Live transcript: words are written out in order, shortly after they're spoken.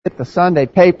Get the Sunday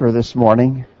paper this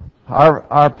morning.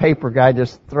 Our paper guy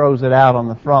just throws it out on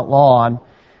the front lawn.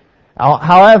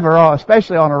 However,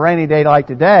 especially on a rainy day like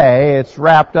today, it's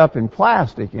wrapped up in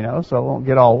plastic, so it won't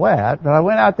get all wet. But I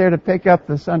went out there to pick up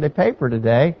the Sunday paper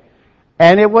today,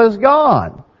 and it was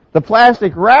gone. The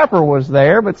plastic wrapper was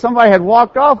there, but somebody had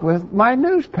walked off with my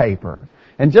newspaper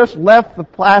and just left the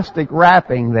plastic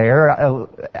wrapping there,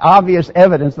 obvious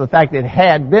evidence of the fact that it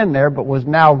had been there but was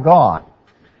now gone.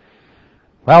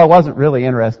 Well, I wasn't really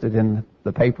interested in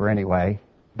the paper anyway.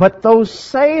 But those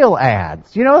sale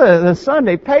ads, the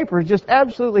Sunday paper is just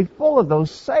absolutely full of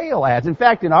those sale ads. In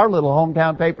fact, in our little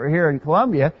hometown paper here in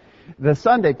Columbia, the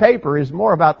Sunday paper is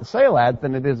more about the sale ads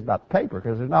than it is about the paper,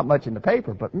 because there's not much in the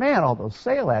paper. But man, all those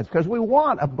sale ads, because we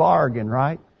want a bargain,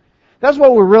 right? That's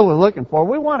what we're really looking for.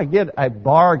 We want to get a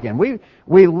bargain.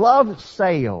 We love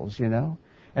sales,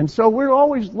 And so we're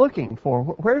always looking for,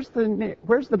 where's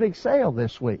the big sale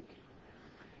this week?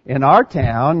 In our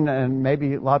town, and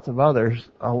maybe lots of others,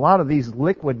 a lot of these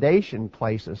liquidation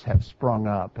places have sprung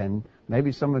up. And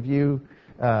maybe some of you,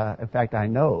 in fact, I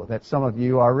know that some of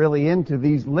you are really into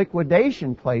these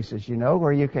liquidation places,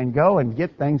 where you can go and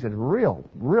get things at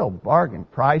real bargain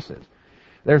prices.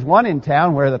 There's one in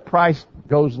town where the price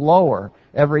goes lower.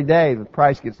 Every day the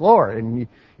price gets lower. And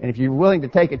if you're willing to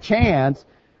take a chance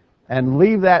and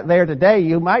leave that there today,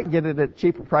 you might get it at a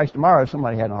cheaper price tomorrow if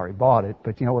somebody hadn't already bought it.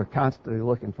 But, we're constantly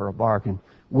looking for a bargain.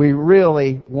 We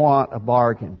really want a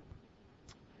bargain.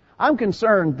 I'm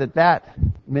concerned that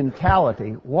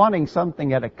mentality, wanting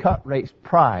something at a cut-rate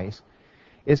price,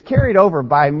 is carried over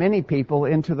by many people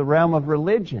into the realm of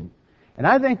religion. And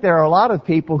I think there are a lot of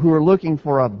people who are looking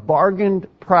for a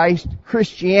bargain-priced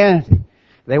Christianity.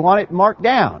 They want it marked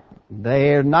down.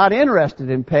 They're not interested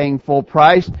in paying full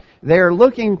price. They're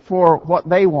looking for what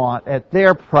they want at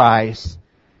their price.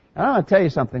 And I'm going to tell you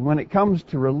something. When it comes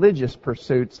to religious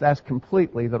pursuits, that's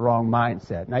completely the wrong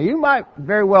mindset. Now, you might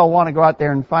very well want to go out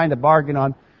there and find a bargain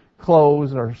on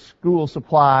clothes or school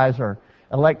supplies or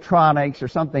electronics or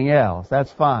something else.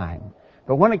 That's fine.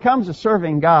 But when it comes to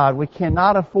serving God, we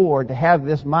cannot afford to have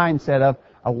this mindset of,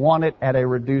 I want it at a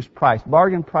reduced price.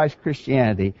 Bargain price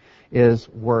Christianity is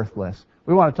worthless.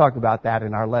 We want to talk about that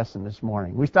in our lesson this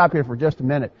morning. We stop here for just a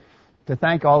minute to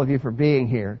thank all of you for being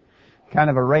here. Kind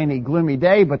of a rainy, gloomy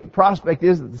day, but the prospect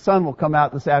is that the sun will come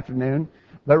out this afternoon.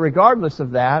 But regardless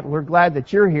of that, we're glad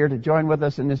that you're here to join with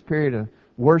us in this period of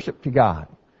worship to God.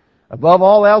 Above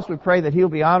all else, we pray that He'll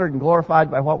be honored and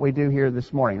glorified by what we do here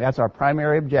this morning. That's our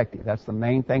primary objective. That's the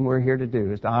main thing we're here to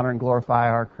do, is to honor and glorify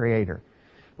our Creator.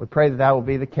 We pray that that will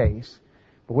be the case.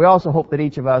 But we also hope that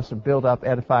each of us are built up,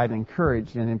 edified, and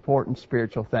encouraged in important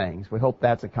spiritual things. We hope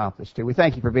that's accomplished too. We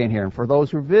thank you for being here. And for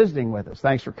those who are visiting with us,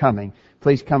 thanks for coming.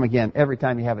 Please come again every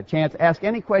time you have a chance. Ask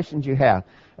any questions you have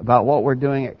about what we're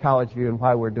doing at College View and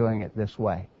why we're doing it this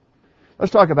way.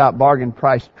 Let's talk about bargain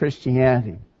price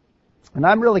Christianity. And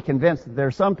I'm really convinced that there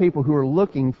are some people who are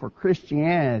looking for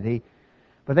Christianity,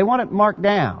 but they want it marked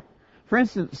down. For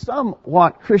instance, some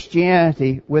want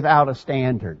Christianity without a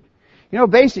standard.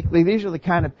 Basically, these are the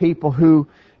kind of people who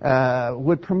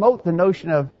would promote the notion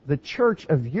of the church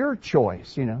of your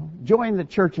choice, Join the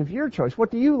church of your choice. What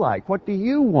do you like? What do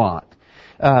you want?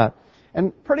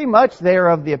 And pretty much they're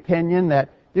of the opinion that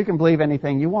you can believe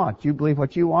anything you want. You believe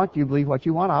what you want. You believe what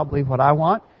you want. I'll believe what I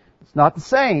want. It's not the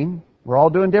same. We're all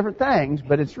doing different things,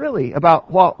 but it's really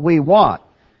about what we want.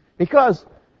 Because,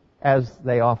 as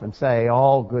they often say,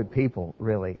 all good people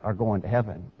really are going to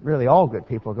heaven. Really, all good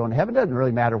people are going to heaven. It doesn't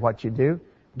really matter what you do.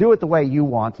 Do it the way you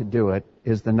want to do it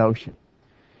is the notion.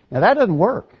 Now, that doesn't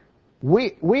work.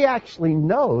 We actually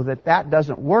know that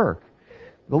doesn't work.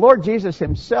 The Lord Jesus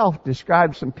Himself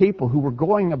described some people who were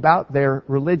going about their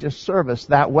religious service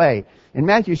that way. In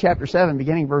Matthew chapter 7,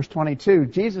 beginning verse 22,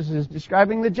 Jesus is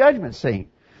describing the judgment scene.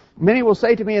 Many will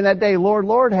say to me in that day, Lord,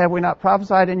 Lord, have we not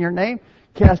prophesied in your name,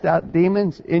 cast out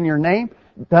demons in your name,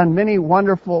 done many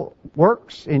wonderful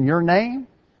works in your name,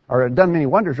 or done many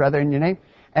wonders rather in your name?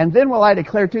 And then will I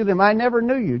declare to them, I never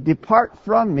knew you. Depart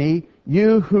from me,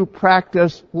 you who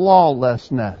practice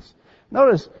lawlessness.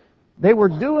 Notice, they were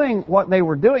doing what they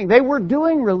were doing. They were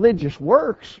doing religious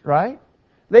works, right?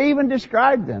 They even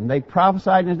described them. They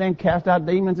prophesied in His name, cast out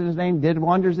demons in His name, did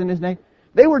wonders in His name.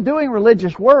 They were doing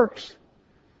religious works.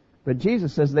 But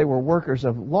Jesus says they were workers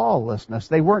of lawlessness.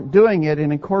 They weren't doing it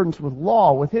in accordance with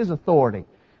law, with His authority.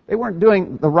 They weren't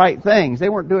doing the right things. They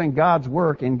weren't doing God's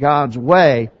work in God's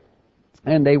way,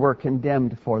 and they were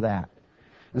condemned for that.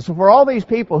 And so for all these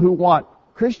people who want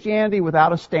Christianity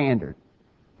without a standard,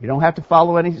 you don't have to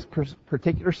follow any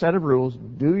particular set of rules.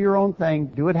 Do your own thing.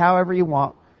 Do it however you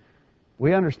want.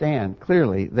 We understand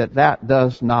clearly that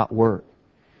does not work.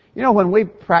 You know, when we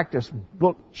practice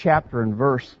book, chapter, and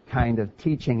verse kind of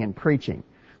teaching and preaching,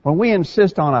 when we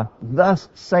insist on a thus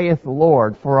saith the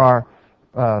Lord for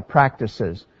our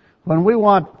practices, when we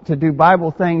want to do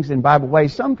Bible things in Bible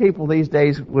ways, some people these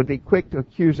days would be quick to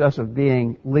accuse us of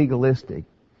being legalistic.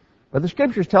 But the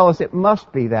Scriptures tell us it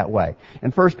must be that way.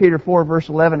 In 1 Peter 4, verse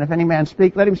 11, if any man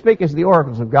speak, let him speak as the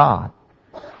oracles of God.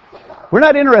 We're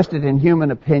not interested in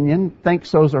human opinion,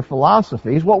 think-sos, or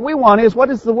philosophies. What we want is, what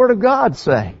does the Word of God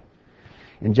say?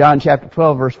 In John chapter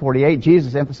 12, verse 48,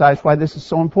 Jesus emphasized why this is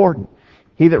so important.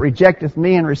 He that rejecteth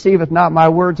me and receiveth not my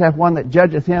words hath one that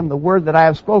judgeth him. The word that I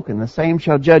have spoken, the same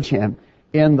shall judge him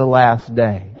in the last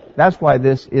day. That's why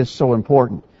this is so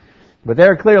important. But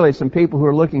there are clearly some people who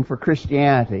are looking for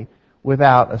Christianity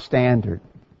without a standard.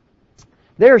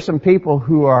 There are some people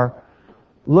who are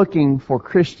looking for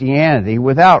Christianity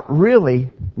without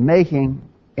really making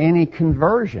any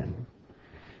conversion.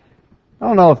 I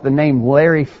don't know if the name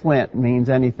Larry Flint means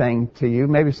anything to you.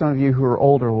 Maybe some of you who are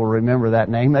older will remember that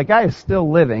name. That guy is still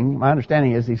living. My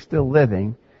understanding is he's still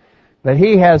living. But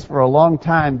he has for a long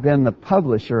time been the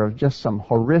publisher of just some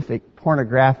horrific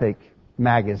pornographic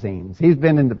magazines. He's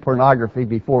been into pornography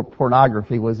before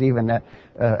pornography was even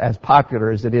as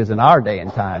popular as it is in our day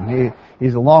and time.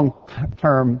 He's a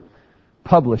long-term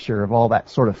publisher of all that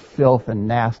sort of filth and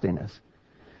nastiness.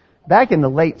 Back in the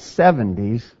late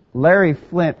 70s, Larry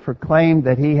Flint proclaimed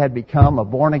that he had become a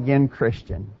born-again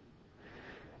Christian.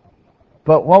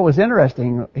 But what was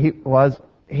interesting was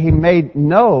he made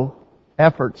no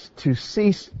efforts to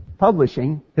cease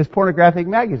publishing his pornographic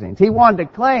magazines. He wanted to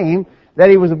claim that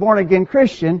he was a born-again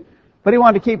Christian, but he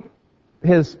wanted to keep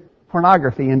his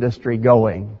pornography industry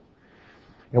going.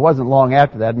 It wasn't long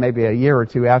after that, maybe a year or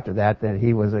two after that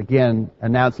he was again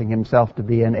announcing himself to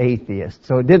be an atheist.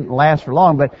 So it didn't last for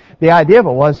long, but the idea of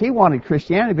it was he wanted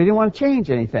Christianity, but he didn't want to change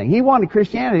anything. He wanted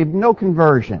Christianity, but no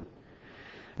conversion.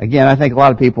 Again, I think a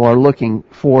lot of people are looking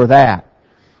for that.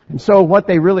 And so what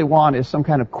they really want is some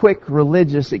kind of quick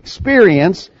religious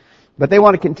experience, but they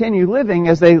want to continue living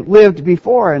as they lived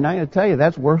before. And I got to tell you,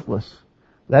 that's worthless.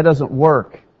 That doesn't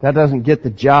work. That doesn't get the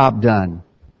job done.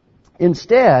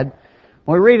 Instead,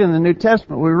 when we read in the New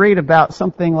Testament, we read about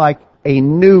something like a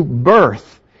new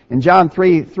birth. In John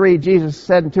 3:3, Jesus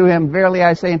said unto him, Verily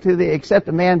I say unto thee, except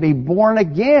a man be born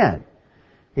again,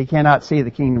 he cannot see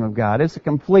the kingdom of God. It's a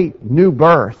complete new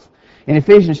birth. In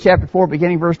Ephesians chapter 4,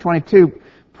 beginning verse 22,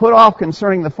 put off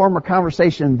concerning the former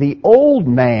conversation the old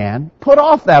man, put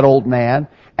off that old man,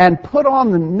 and put on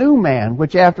the new man,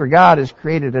 which after God is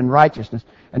created in righteousness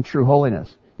and true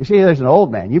holiness. You see, there's an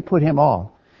old man. You put him off.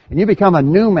 And you become a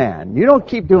new man. You don't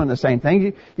keep doing the same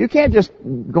thing. You can't just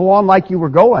go on like you were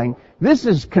going. This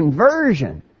is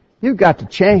conversion. You've got to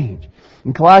change.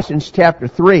 In Colossians chapter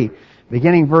 3,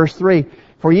 beginning verse 3,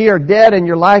 For ye are dead, and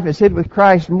your life is hid with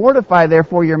Christ. Mortify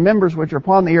therefore your members which are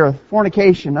upon the earth,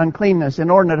 fornication, uncleanness,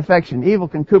 inordinate affection, evil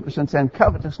concupiscence, and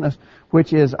covetousness,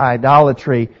 which is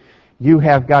idolatry. You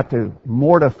have got to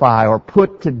mortify or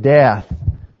put to death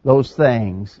those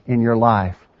things in your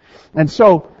life. And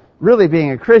so, really being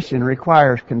a Christian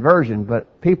requires conversion, but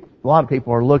a lot of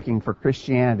people are looking for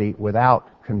Christianity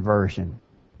without conversion.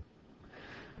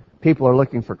 People are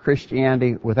looking for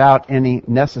Christianity without any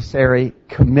necessary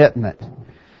commitment.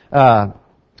 I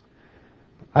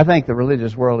think the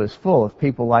religious world is full of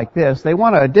people like this. They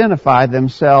want to identify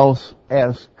themselves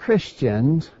as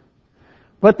Christians,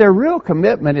 but their real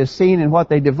commitment is seen in what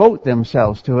they devote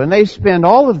themselves to. And they spend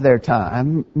all of their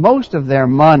time, most of their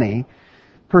money,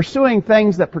 pursuing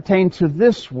things that pertain to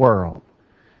this world.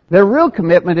 Their real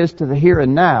commitment is to the here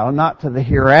and now, not to the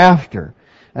hereafter.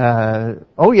 They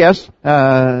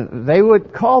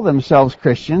would call themselves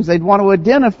Christians. They'd want to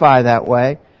identify that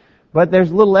way, but there's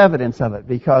little evidence of it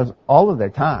because all of their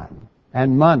time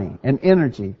and money and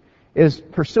energy is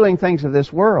pursuing things of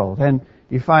this world. And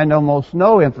you find almost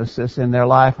no emphasis in their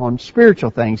life on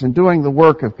spiritual things and doing the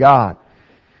work of God.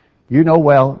 You know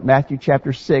well, Matthew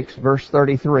chapter 6, verse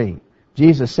 33.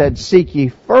 Jesus said, Seek ye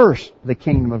first the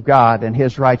kingdom of God and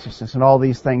His righteousness, and all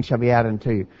these things shall be added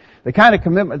unto you. The kind of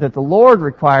commitment that the Lord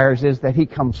requires is that He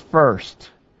comes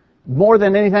first. More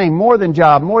than anything, more than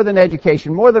job, more than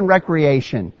education, more than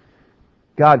recreation.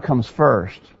 God comes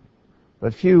first.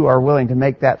 But few are willing to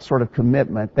make that sort of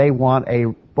commitment. They want a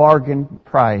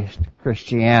bargain-priced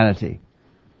Christianity.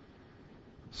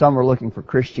 Some are looking for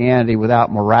Christianity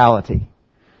without morality.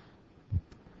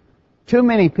 Too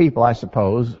many people, I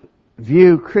suppose,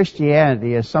 view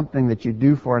Christianity as something that you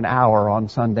do for an hour on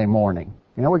Sunday morning.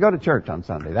 You know, we go to church on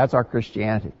Sunday. That's our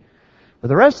Christianity. But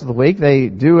the rest of the week, they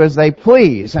do as they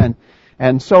please.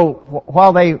 And so,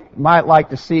 while they might like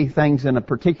to see things in a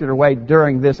particular way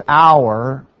during this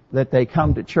hour, that they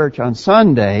come to church on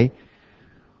Sunday,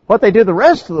 what they do the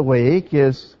rest of the week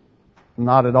is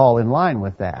not at all in line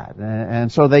with that.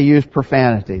 And so they use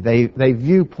profanity. They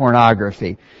view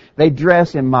pornography. They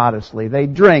dress immodestly. They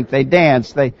drink. They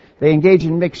dance. They engage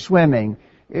in mixed swimming.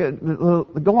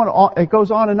 It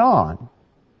goes on and on.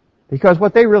 Because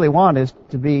what they really want is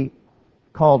to be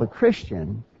called a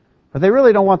Christian, but they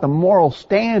really don't want the moral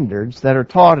standards that are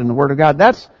taught in the Word of God.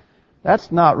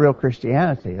 That's not real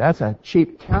Christianity. That's a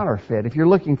cheap counterfeit. If you're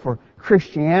looking for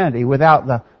Christianity without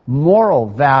the moral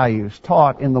values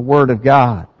taught in the Word of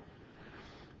God.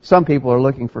 Some people are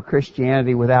looking for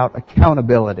Christianity without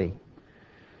accountability.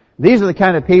 These are the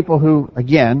kind of people who,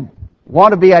 again,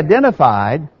 want to be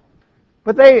identified,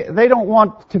 but they don't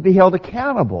want to be held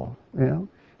accountable, you know.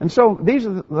 And so these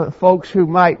are the folks who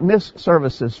might miss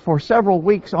services for several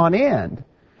weeks on end,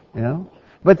 you know.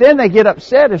 But then they get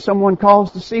upset if someone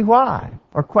calls to see why,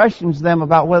 or questions them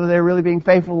about whether they're really being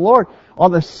faithful to the Lord,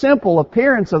 on the simple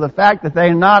appearance of the fact that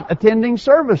they're not attending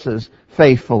services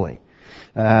faithfully.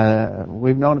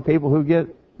 We've known people who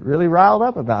get really riled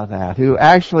up about that, who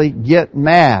actually get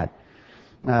mad.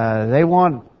 They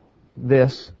want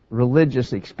this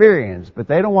religious experience, but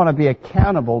they don't want to be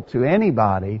accountable to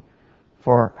anybody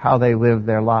for how they live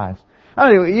their lives.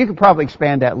 Anyway, you could probably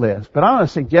expand that list, but I want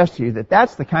to suggest to you that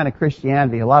that's the kind of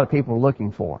Christianity a lot of people are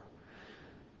looking for.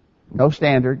 No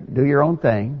standard, do your own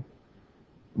thing,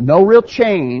 no real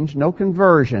change, no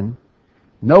conversion,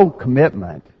 no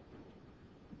commitment.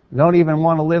 Don't even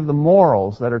want to live the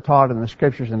morals that are taught in the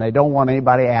Scriptures, and they don't want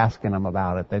anybody asking them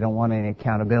about it. They don't want any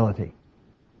accountability.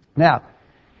 Now,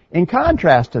 in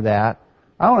contrast to that,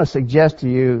 I want to suggest to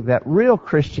you that real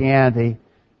Christianity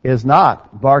is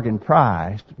not bargain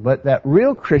priced, but that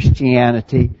real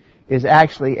Christianity is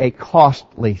actually a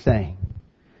costly thing.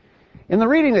 In the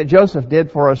reading that Joseph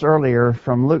did for us earlier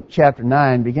from Luke chapter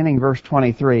 9, beginning verse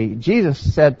 23,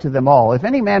 Jesus said to them all, "If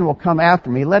any man will come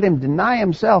after me, let him deny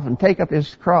himself and take up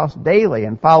his cross daily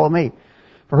and follow me.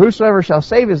 For whosoever shall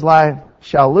save his life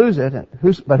shall lose it,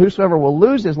 but whosoever will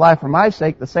lose his life for my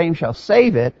sake, the same shall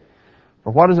save it.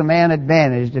 For what is a man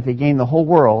advantaged if he gain the whole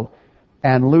world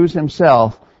and lose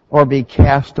himself or be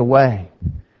cast away?"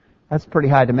 That's pretty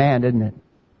high demand, isn't it?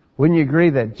 Wouldn't you agree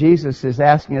that Jesus is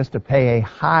asking us to pay a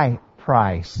high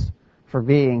price for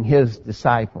being His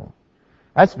disciple?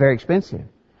 That's very expensive.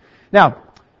 Now,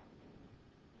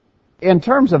 in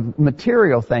terms of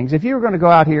material things, if you were going to go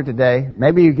out here today,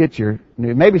 maybe you get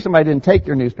maybe somebody didn't take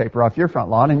your newspaper off your front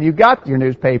lawn, and you got your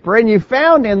newspaper, and you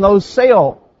found in those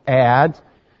sale ads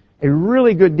a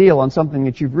really good deal on something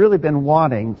that you've really been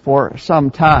wanting for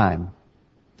some time.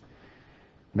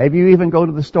 Maybe you even go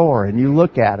to the store and you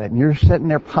look at it and you're sitting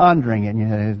there pondering it. You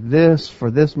know, this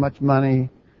for this much money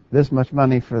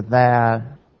for that.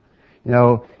 You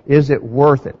know, is it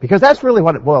worth it? Because that's really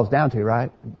what it boils down to,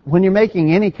 right? When you're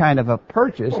making any kind of a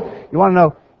purchase, you want to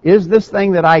know, is this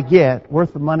thing that I get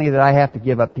worth the money that I have to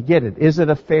give up to get it? Is it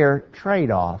a fair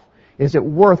trade-off? Is it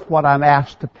worth what I'm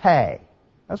asked to pay?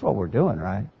 That's what we're doing,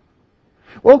 right?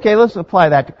 Well, okay, let's apply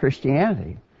that to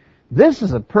Christianity. This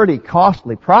is a pretty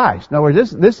costly price. In other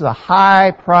words, this is a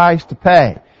high price to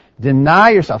pay.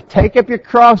 Deny yourself. Take up your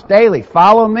cross daily.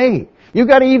 Follow me. You've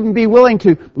got to even be willing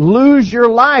to lose your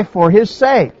life for His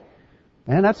sake.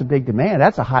 Man, that's a big demand.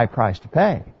 That's a high price to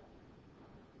pay.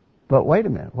 But wait a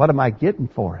minute. What am I getting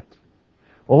for it?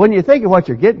 Well, when you think of what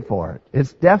you're getting for it,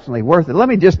 it's definitely worth it. Let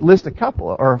me just list a couple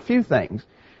or a few things.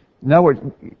 In other words,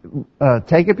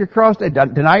 take up your cross daily.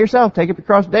 Deny yourself. Take up your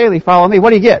cross daily. Follow me. What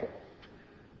do you get?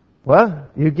 Well,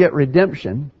 you get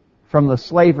redemption from the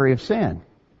slavery of sin.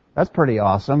 That's pretty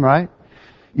awesome, right?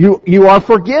 You are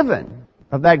forgiven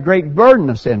of that great burden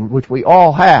of sin, which we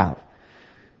all have.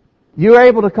 You're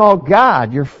able to call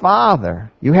God your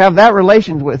Father. You have that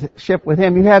relationship with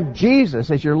Him. You have Jesus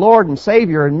as your Lord and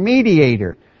Savior and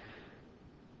mediator.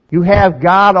 You have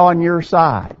God on your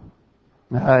side.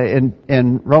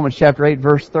 In Romans chapter 8,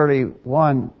 verse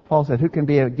 31, Paul said, "Who can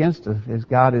be against us if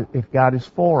God is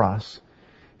for us?"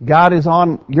 God is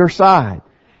on your side.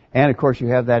 And of course you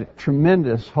have that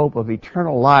tremendous hope of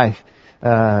eternal life,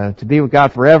 to be with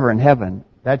God forever in heaven.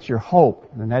 That's your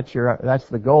hope, and that's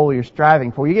the goal you're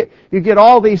striving for. You get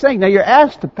all these things. Now you're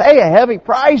asked to pay a heavy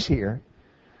price here,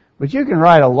 but you can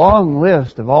write a long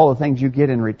list of all the things you get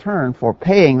in return for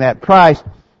paying that price.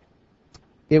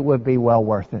 It would be well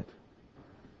worth it.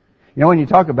 You know, when you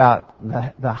talk about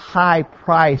the high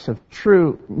price of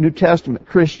true New Testament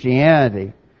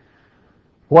Christianity,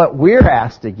 what we're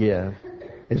asked to give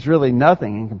is really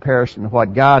nothing in comparison to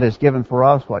what God has given for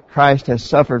us, what Christ has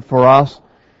suffered for us.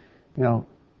 You know,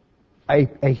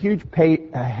 a huge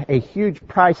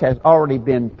price has already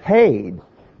been paid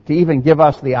to even give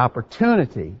us the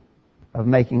opportunity of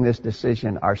making this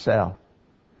decision ourselves.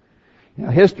 You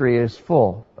know, history is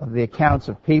full of the accounts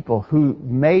of people who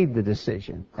made the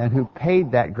decision and who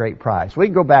paid that great price. We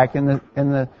can go back in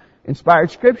the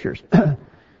inspired scriptures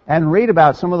and read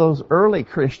about some of those early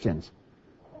Christians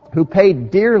who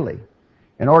paid dearly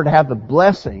in order to have the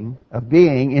blessing of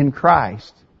being in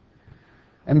Christ.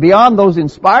 And beyond those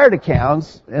inspired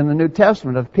accounts in the New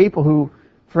Testament of people who,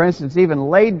 for instance, even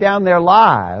laid down their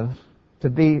lives to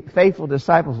be faithful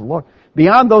disciples of the Lord,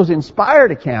 beyond those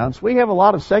inspired accounts, we have a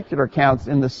lot of secular accounts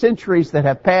in the centuries that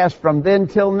have passed from then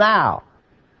till now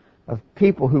of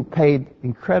people who paid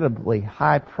incredibly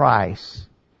high price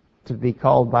to be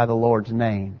called by the Lord's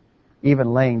name,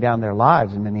 even laying down their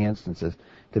lives in many instances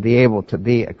to be able to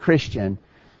be a Christian.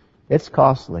 It's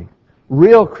costly.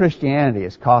 Real Christianity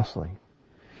is costly.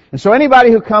 And so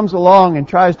anybody who comes along and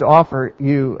tries to offer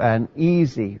you an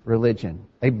easy religion,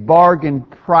 a bargain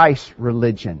price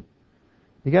religion,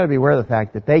 you got to be aware of the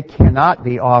fact that they cannot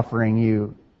be offering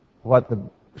you what the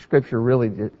Scripture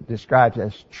really describes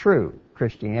as true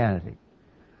Christianity.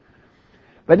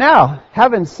 But now,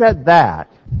 having said that,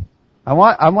 I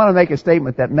want to make a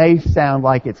statement that may sound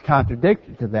like it's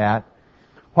contradictory to that.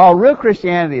 While real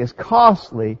Christianity is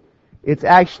costly, it's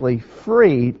actually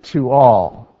free to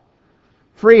all.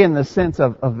 Free in the sense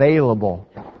of available.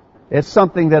 It's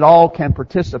something that all can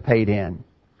participate in.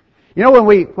 You know,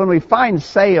 when we find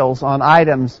sales on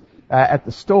items at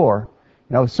the store,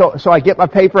 you know, so I get my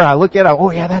paper, I look at it,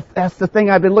 oh yeah, that's the thing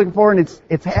I've been looking for, and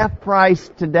it's half price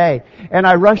today. And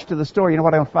I rush to the store. You know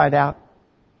what I find out?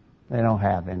 They don't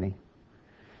have any.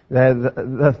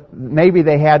 Maybe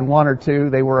they had one or two.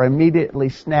 They were immediately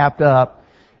snapped up,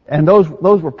 and those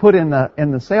were put in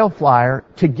the sale flyer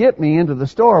to get me into the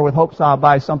store with hopes I'll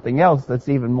buy something else that's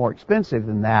even more expensive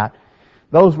than that.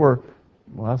 Those were,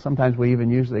 well, sometimes we even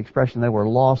use the expression they were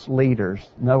loss leaders.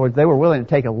 In other words, they were willing to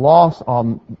take a loss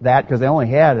on that because they only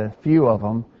had a few of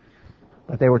them,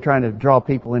 but they were trying to draw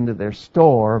people into their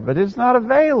store, but it's not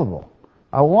available.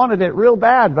 I wanted it real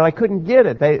bad, but I couldn't get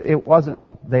it. It wasn't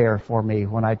there for me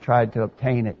when I tried to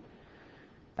obtain it.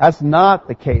 That's not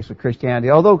the case with Christianity.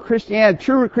 Although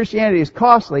true Christianity is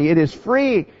costly, it is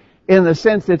free in the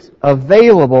sense it's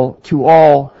available to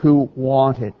all who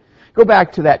want it. Go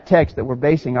back to that text that we're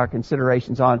basing our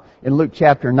considerations on in Luke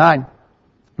chapter 9.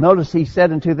 Notice he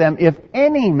said unto them, if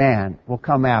any man will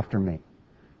come after me,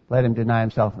 let him deny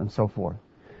himself, and so forth.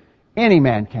 Any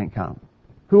man can come.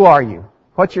 Who are you?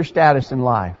 What's your status in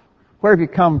life? Where have you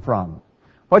come from?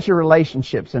 What's your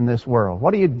relationships in this world?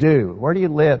 What do you do? Where do you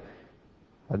live?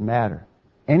 Doesn't matter.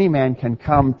 Any man can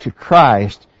come to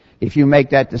Christ if you make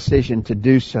that decision to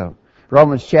do so.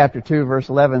 Romans chapter 2 verse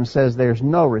 11 says there's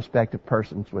no respect of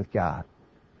persons with God.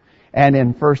 And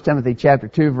in 1 Timothy chapter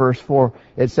 2 verse 4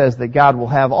 it says that God will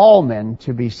have all men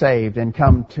to be saved and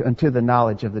come unto the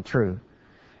knowledge of the truth.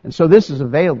 And so this is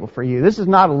available for you. This is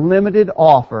not a limited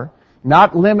offer,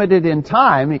 not limited in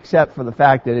time except for the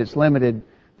fact that it's limited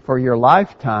for your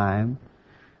lifetime.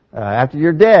 After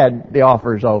you're dead, the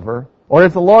offer is over. Or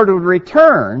if the Lord would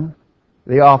return,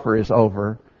 the offer is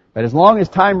over. But as long as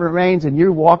time remains and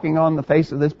you're walking on the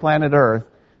face of this planet Earth,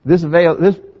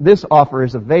 this offer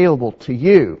is available to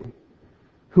you,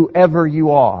 whoever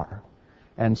you are.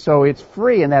 And so it's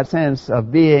free in that sense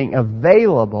of being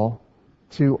available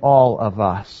to all of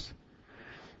us.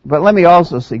 But let me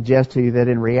also suggest to you that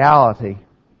in reality,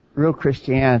 real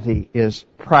Christianity is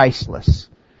priceless.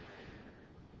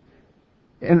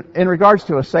 In regards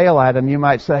to a sale item, you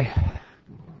might say,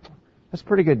 that's a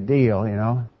pretty good deal, you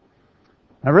know.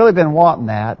 I've really been wanting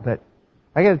that, but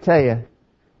I got to tell you,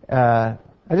 I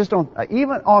just don't,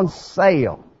 even on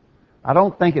sale, I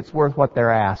don't think it's worth what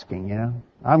they're asking, you know.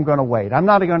 I'm going to wait. I'm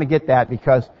not going to get that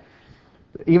because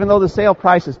even though the sale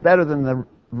price is better than the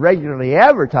regularly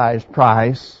advertised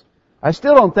price, I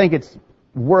still don't think it's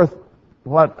worth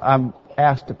what I'm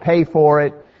asked to pay for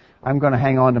it. I'm going to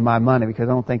hang on to my money because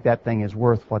I don't think that thing is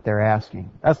worth what they're asking.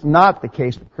 That's not the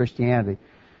case with Christianity.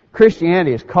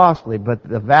 Christianity is costly, but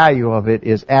the value of it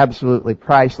is absolutely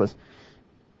priceless.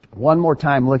 One more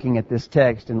time looking at this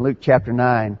text in Luke chapter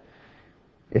 9.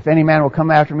 If any man will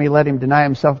come after me, let him deny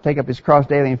himself, take up his cross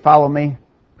daily and follow me.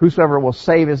 Whosoever will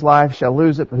save his life shall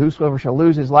lose it, but whosoever shall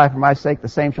lose his life for my sake, the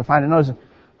same shall find it. Notice,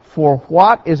 for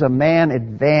what is a man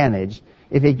advantaged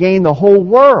if he gain the whole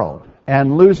world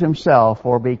and lose himself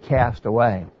or be cast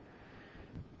away?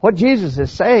 What Jesus is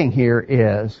saying here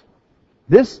is,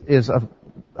 this is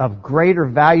of greater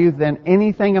value than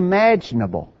anything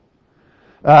imaginable.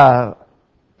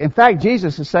 In fact,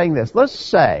 Jesus is saying this. Let's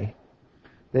say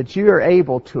that you are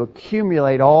able to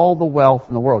accumulate all the wealth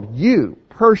in the world. You,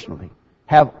 personally,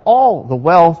 have all the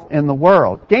wealth in the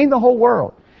world. Gain the whole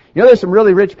world. You know, there's some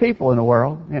really rich people in the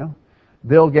world, you know.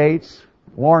 Bill Gates,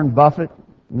 Warren Buffett.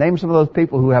 Name some of those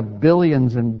people who have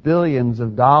billions and billions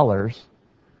of dollars.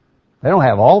 They don't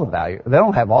have all the value. They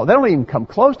don't even come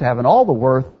close to having all the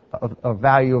worth of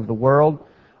value of the world,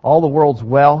 all the world's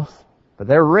wealth, but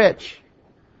they're rich.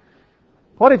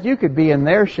 What if you could be in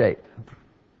their shape?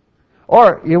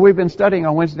 Or, you know, we've been studying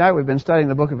on Wednesday night, we've been studying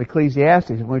the book of Ecclesiastes,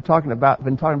 and we've been talking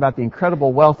about the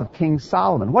incredible wealth of King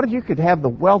Solomon. What if you could have the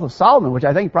wealth of Solomon, which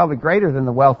I think is probably greater than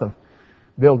the wealth of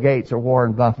Bill Gates or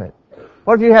Warren Buffett?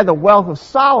 What if you had the wealth of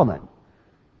Solomon?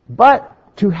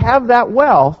 But to have that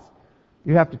wealth,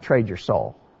 you have to trade your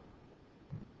soul.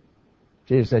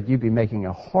 Jesus said you'd be making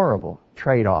a horrible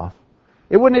trade-off.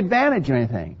 It wouldn't advantage you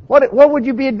anything. What would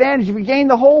you be advantaged if you gained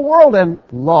the whole world and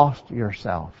lost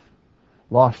yourself?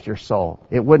 Lost your soul.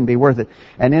 It wouldn't be worth it.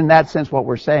 And in that sense, what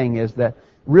we're saying is that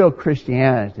real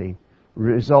Christianity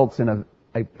results in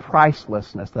a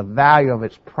pricelessness. The value of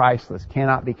it's priceless.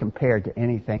 Cannot be compared to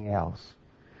anything else.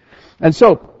 And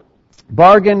so,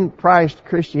 bargain-priced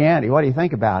Christianity, what do you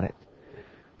think about it?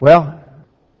 Well,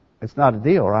 it's not a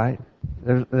deal, right?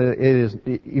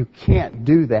 You can't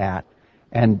do that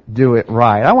and do it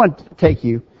right. I want to take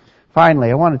you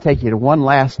to one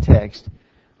last text.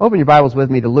 Open your Bibles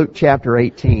with me to Luke chapter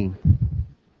 18.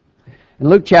 In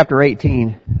Luke chapter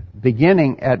 18,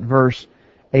 beginning at verse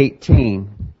 18,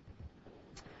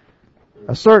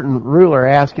 a certain ruler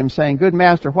asked him, saying, Good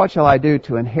master, what shall I do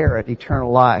to inherit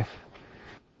eternal life?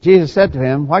 Jesus said to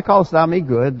him, Why callest thou me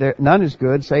good? None is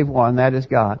good save one, that is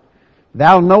God.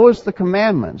 Thou knowest the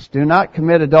commandments. Do not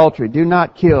commit adultery. Do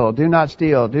not kill. Do not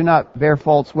steal. Do not bear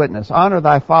false witness. Honor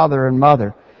thy father and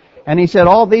mother. And he said,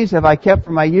 All these have I kept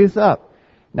from my youth up.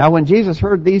 Now when Jesus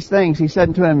heard these things, he said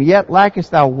unto him, Yet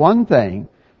lackest thou one thing.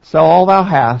 Sell all thou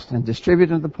hast, and distribute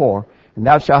unto the poor, and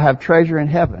thou shalt have treasure in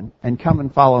heaven, and come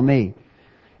and follow me.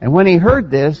 And when he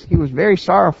heard this, he was very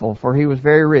sorrowful, for he was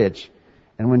very rich.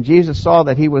 And when Jesus saw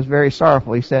that he was very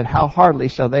sorrowful, he said, How hardly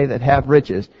shall they that have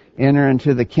riches enter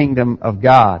into the kingdom of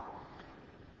God?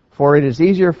 For it is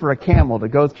easier for a camel to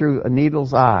go through a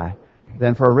needle's eye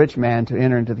than for a rich man to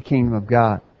enter into the kingdom of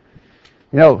God.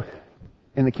 You know,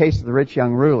 in the case of the rich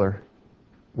young ruler,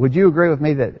 would you agree with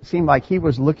me that it seemed like he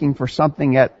was looking for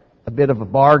something at a bit of a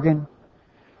bargain?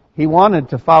 He wanted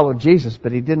to follow Jesus,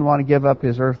 but he didn't want to give up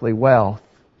his earthly wealth.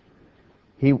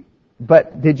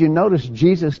 But did you notice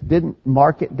Jesus didn't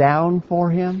mark it down for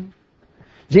him?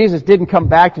 Jesus didn't come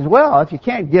back and say, well, if you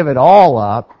can't give it all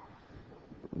up,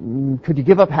 could you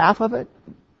give up half of it?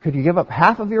 Could you give up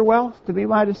half of your wealth to be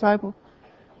my disciple?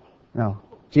 No.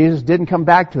 Jesus didn't come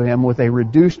back to him with a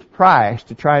reduced price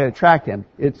to try to attract him.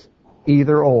 It's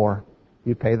either or.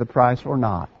 You pay the price or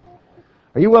not.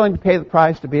 Are you willing to pay the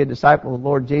price to be a disciple of the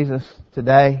Lord Jesus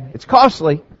today? It's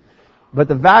costly, but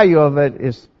the value of it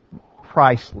is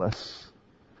priceless.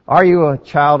 Are you a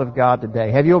child of God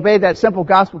today? Have you obeyed that simple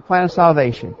gospel plan of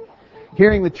salvation?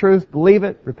 Hearing the truth, believe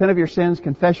it, repent of your sins,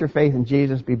 confess your faith in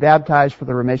Jesus, be baptized for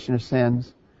the remission of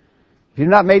sins. If you've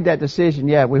not made that decision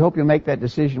yet, we hope you'll make that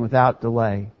decision without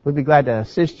delay. We'd be glad to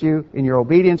assist you in your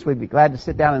obedience. We'd be glad to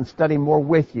sit down and study more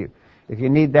with you if you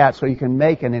need that so you can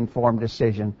make an informed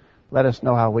decision. Let us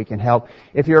know how we can help.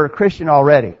 If you're a Christian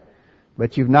already,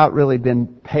 but you've not really been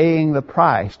paying the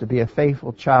price to be a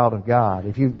faithful child of God,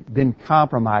 if you've been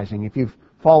compromising, if you've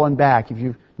fallen back, if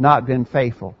you've not been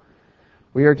faithful,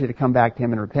 we urge you to come back to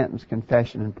Him in repentance,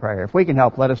 confession, and prayer. If we can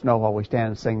help, let us know while we stand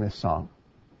and sing this song.